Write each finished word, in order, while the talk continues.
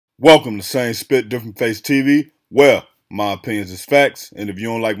Welcome to Same Spit, Different Face TV. Well, my opinions is facts, and if you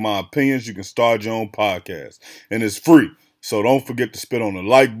don't like my opinions, you can start your own podcast. And it's free, so don't forget to spit on the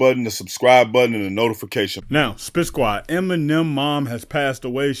like button, the subscribe button, and the notification. Now, Spit Squad, EMINEM mom has passed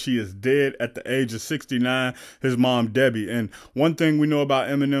away. She is dead at the age of 69, his mom, Debbie. And one thing we know about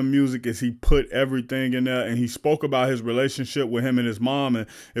EMINEM music is he put everything in there, and he spoke about his relationship with him and his mom, and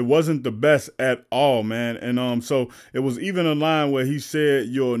it wasn't the best at all, man. And so it was even a line where he said,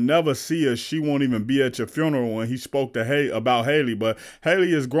 "You'll never see her. She won't even be at your funeral," when he spoke to about Haley. But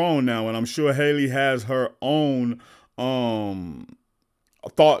Haley is grown now, and I'm sure Haley has her own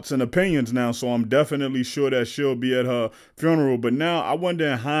thoughts and opinions now, so I'm definitely sure that she'll be at her funeral. But now I wonder,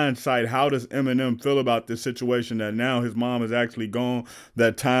 in hindsight, how does EMINEM feel about this situation, that now his mom is actually gone,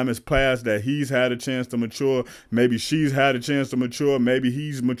 that time has passed, that he's had a chance to mature, maybe she's had a chance to mature, maybe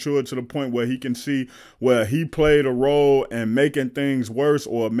he's matured to the point where he can see where he played a role in making things worse,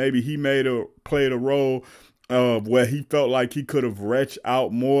 or maybe he played a role where he felt like he could have reached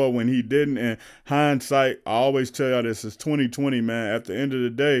out more when he didn't. In hindsight, I always tell y'all this is 2020, man. At the end of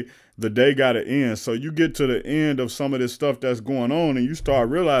the day got to end. So you get to the end of some of this stuff that's going on, and you start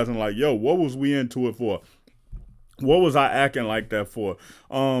realizing, like, yo, what was we into it for? What was I acting like that for?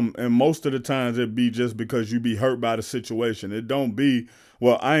 And most of the times it be just because you be hurt by the situation. It don't be,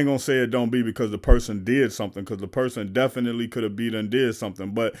 well, I ain't gonna say it don't be because the person did something, because the person definitely could have beat and did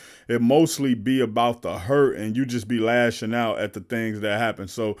something, but it mostly be about the hurt, and you just be lashing out at the things that happen.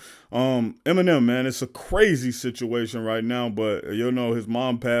 So EMINEM, man, it's a crazy situation right now, but you know, his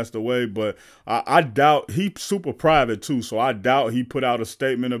mom passed away, but I doubt, he's super private too, so I doubt he put out a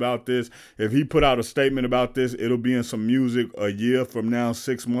statement about this. If he put out a statement about this, it'll be in some music a year from now,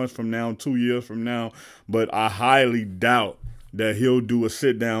 6 months from now, 2 years from now, but I highly doubt that he'll do a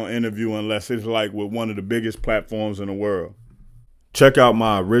sit-down interview unless it's like with one of the biggest platforms in the world. Check out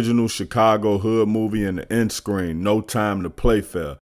my original Chicago hood movie in the end screen, No Time to Play Fair.